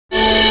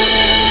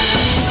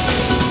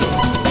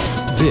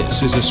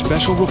This is a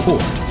special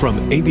report from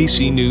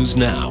ABC News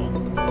Now.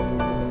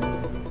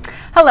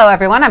 Hello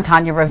everyone, I'm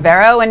Tanya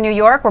Rivero in New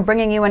York. We're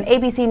bringing you an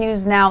ABC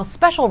News Now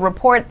special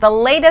report, the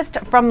latest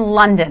from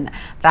London.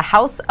 The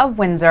House of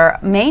Windsor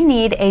may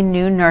need a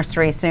new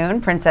nursery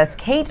soon. Princess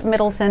Kate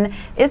Middleton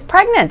is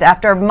pregnant.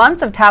 After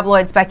months of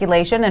tabloid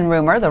speculation and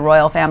rumor, the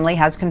royal family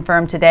has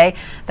confirmed today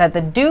that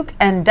the Duke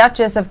and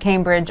Duchess of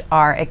Cambridge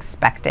are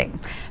expecting.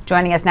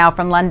 Joining us now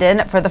from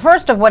London for the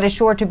first of what is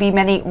sure to be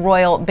many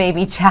royal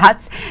baby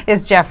chats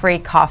is Jeffrey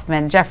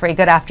Kofman. Jeffrey,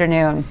 good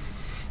afternoon.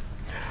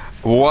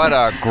 What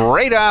a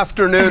great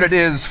afternoon it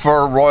is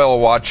for royal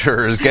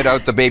watchers. Get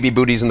out the baby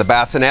booties and the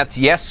bassinets.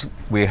 Yes,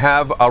 we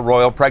have a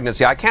royal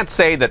pregnancy. I can't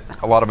say that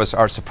a lot of us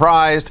are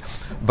surprised,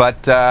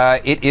 but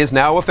it is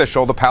now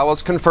official. The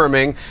palace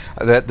confirming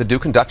that the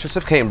Duke and Duchess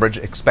of Cambridge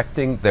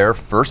expecting their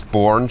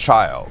firstborn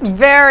child.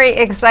 Very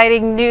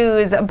exciting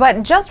news.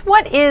 But just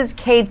what is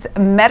Kate's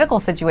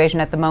medical situation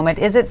at the moment?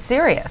 Is it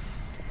serious?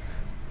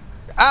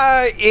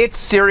 It's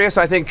serious.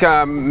 I think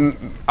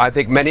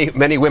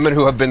many women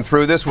who have been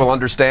through this will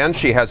understand.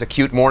 She has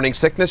acute morning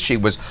sickness. She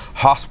was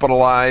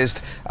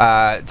hospitalized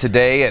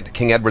today at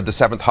King Edward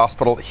VII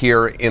Hospital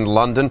here in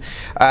London.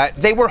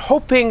 They were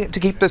hoping to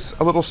keep this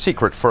a little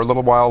secret for a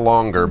little while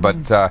longer,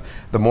 but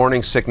the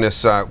morning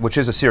sickness, which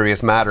is a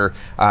serious matter,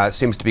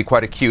 seems to be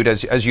quite acute.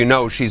 As you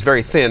know, she's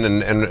very thin,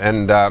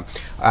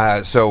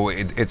 and so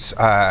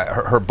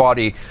her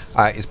body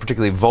is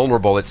particularly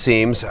vulnerable, it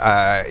seems.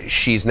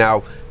 She's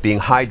now being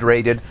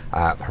hydrated.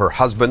 Her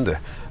husband, the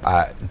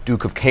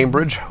Duke of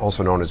Cambridge,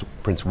 also known as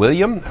Prince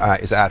William,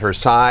 is at her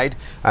side.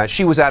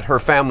 She was at her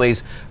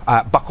family's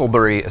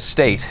Bucklebury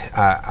estate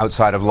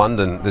outside of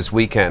London this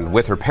weekend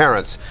with her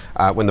parents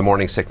when the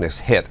morning sickness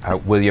hit.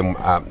 William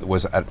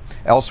was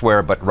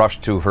elsewhere but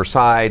rushed to her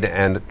side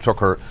and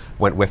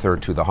went with her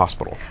to the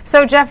hospital.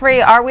 So,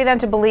 Jeffrey, are we then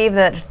to believe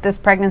that this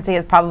pregnancy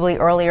is probably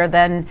earlier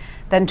than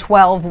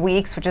 12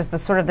 weeks, which is the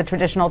sort of the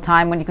traditional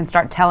time when you can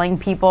start telling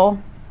people?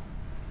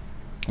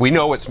 We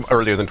know it's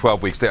earlier than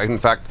 12 weeks. In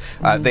fact,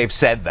 they've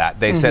said that.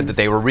 They said that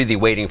they were really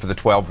waiting for the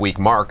 12-week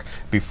mark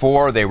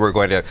before they were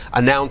going to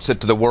announce it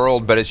to the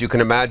world. But as you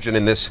can imagine,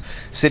 in this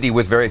city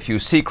with very few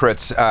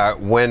secrets,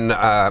 when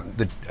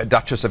the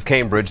Duchess of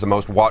Cambridge, the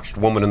most watched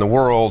woman in the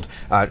world,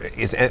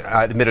 is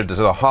admitted to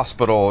the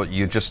hospital,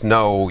 you just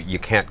know you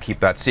can't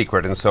keep that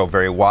secret. And so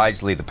very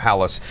wisely, the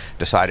palace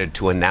decided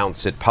to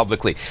announce it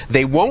publicly.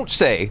 They won't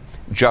say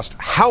just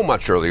how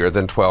much earlier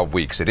than 12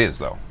 weeks it is,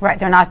 though. Right,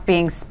 they're not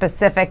being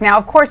specific. Now,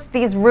 of course,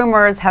 these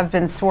rumors have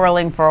been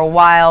swirling for a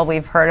while.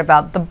 We've heard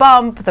about the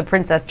bump, the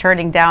princess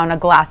turning down a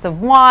glass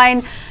of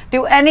wine.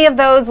 Do any of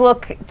those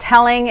look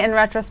telling in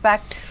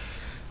retrospect?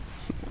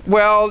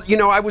 Well, you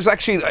know, I was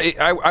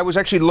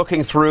actually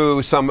looking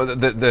through some of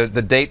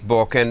the date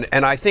book, and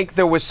I think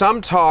there was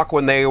some talk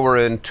when they were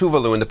in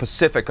Tuvalu in the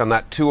Pacific on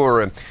that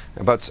tour,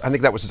 about, I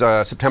think that was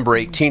September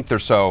 18th or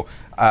so,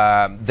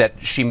 that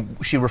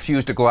she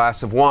refused a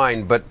glass of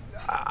wine, but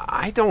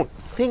I don't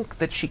think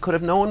that she could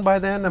have known by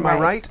then. Am I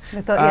right?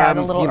 Yeah,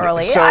 a little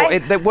early. So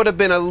that would have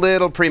been a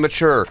little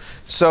premature.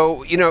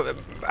 So, you know,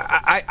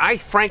 I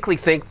frankly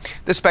think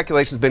this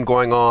speculation has been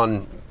going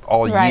on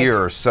all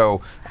year.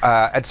 So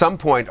at some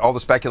point, all the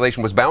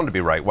speculation was bound to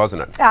be right,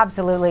 wasn't it?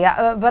 Absolutely.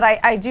 But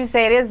I do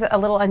say it is a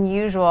little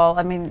unusual.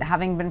 I mean,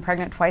 having been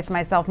pregnant twice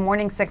myself,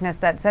 morning sickness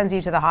that sends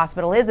you to the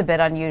hospital is a bit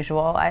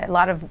unusual. A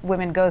lot of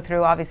women go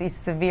through, obviously,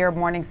 severe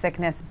morning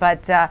sickness,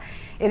 but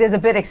it is a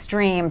bit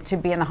extreme to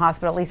be in the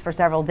hospital, at least for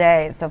several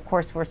days. So, of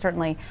course, we're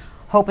certainly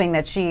hoping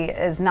that she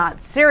is not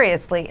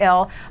seriously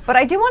ill. But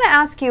I do want to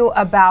ask you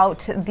about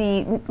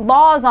the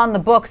laws on the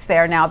books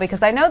there now,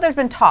 because I know there's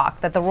been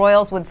talk that the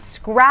royals would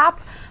scrap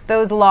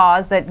those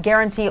laws that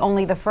guarantee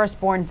only the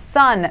firstborn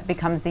son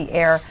becomes the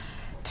heir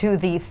to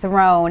the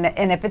throne.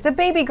 And if it's a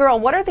baby girl,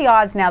 what are the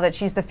odds now that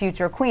she's the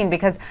future queen?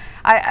 Because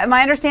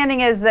my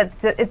understanding is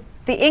that the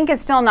ink is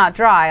still not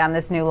dry on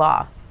this new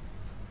law.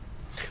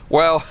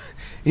 Well,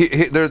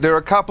 there are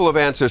a couple of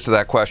answers to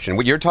that question.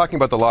 You're talking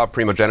about the law of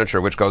primogeniture,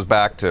 which goes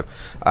back to,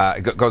 I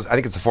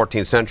think it's the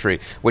 14th century,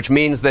 which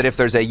means that if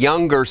there's a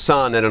younger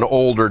son and an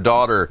older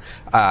daughter,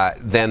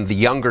 then the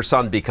younger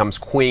son becomes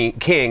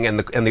king, and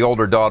the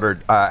older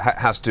daughter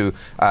has to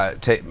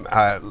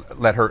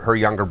let her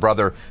younger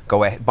brother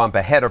bump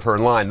ahead of her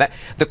in line.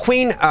 The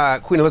Queen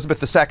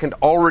Elizabeth II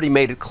already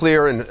made it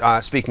clear in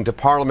speaking to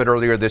Parliament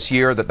earlier this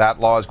year that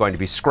law is going to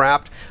be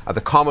scrapped.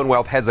 The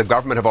Commonwealth heads of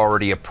government have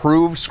already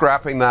approved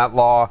scrapping that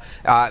law.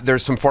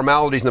 There's some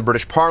formalities in the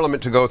British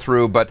Parliament to go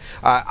through, but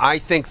I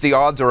think the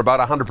odds are about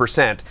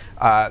 100%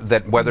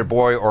 that whether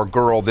boy or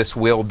girl, this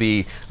will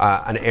be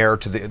an heir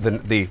to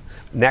the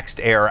next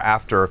heir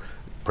after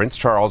Prince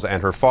Charles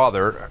and her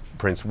father,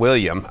 Prince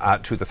William,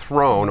 to the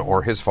throne,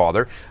 or his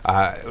father,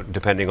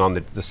 depending on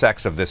the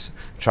sex of this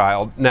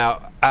child.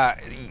 Now,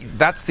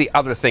 that's the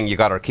other thing you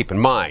got to keep in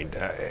mind.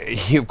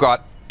 You've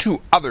got two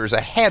others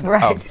ahead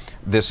of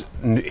this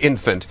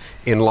infant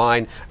in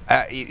line.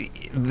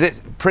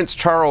 Prince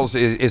Charles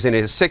is in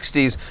his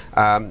 60s.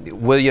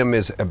 William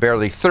is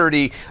barely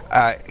 30.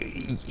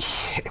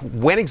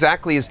 When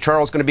exactly is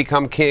Charles going to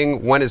become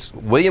king? When is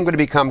William going to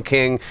become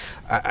king?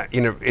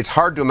 It's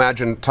hard to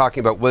imagine talking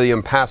about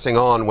William passing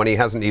on when he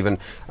hasn't even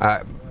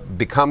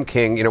become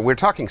king. We're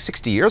talking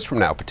 60 years from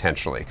now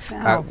potentially.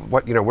 Oh.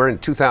 We're in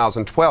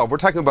 2012. We're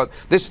talking about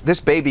this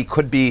baby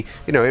could be,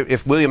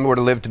 if William were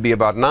to live to be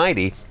about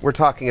 90, we're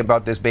talking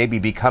about this baby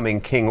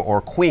becoming king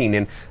or queen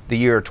in the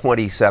year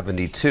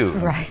 2072.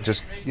 Right.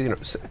 Just,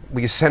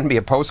 will you send me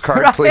a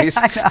postcard, please?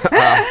 That's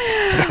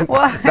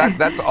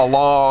a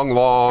long,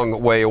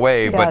 long way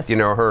away. Yes.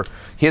 But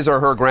his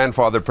or her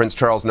grandfather, Prince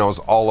Charles, knows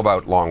all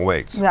about long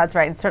waits. That's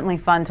right. It's certainly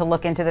fun to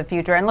look into the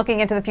future. And looking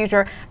into the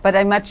future, but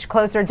a much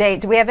closer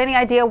date. Do we have any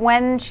idea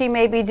when she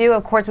may be due?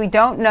 Of course, we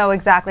don't know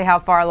exactly how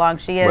far along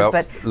she is, well,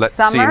 but let's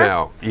summer? see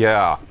now.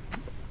 Yeah.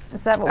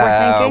 Is that what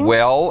we're thinking?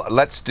 Well,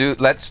 let's do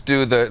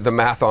the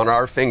math on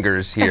our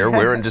fingers here.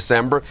 We're in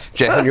December,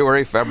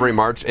 January, February,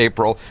 March,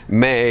 April,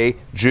 May,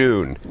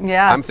 June.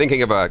 Yeah. I'm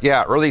thinking of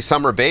early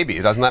summer baby.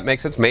 Doesn't that make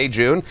sense? May,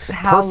 June.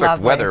 How Perfect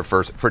lovely. weather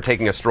for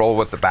taking a stroll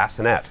with the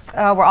bassinet.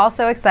 Oh, we're all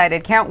so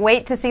excited. Can't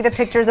wait to see the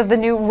pictures of the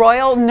new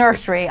royal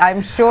nursery.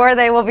 I'm sure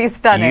they will be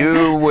stunning.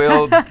 You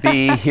will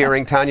be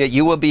hearing, Tanya,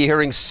 you will be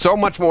hearing so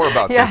much more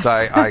about Yes. this.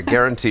 I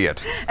guarantee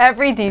it.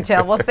 Every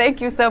detail. Well,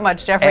 thank you so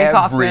much, Jeffrey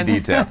Kofman. Every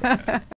detail.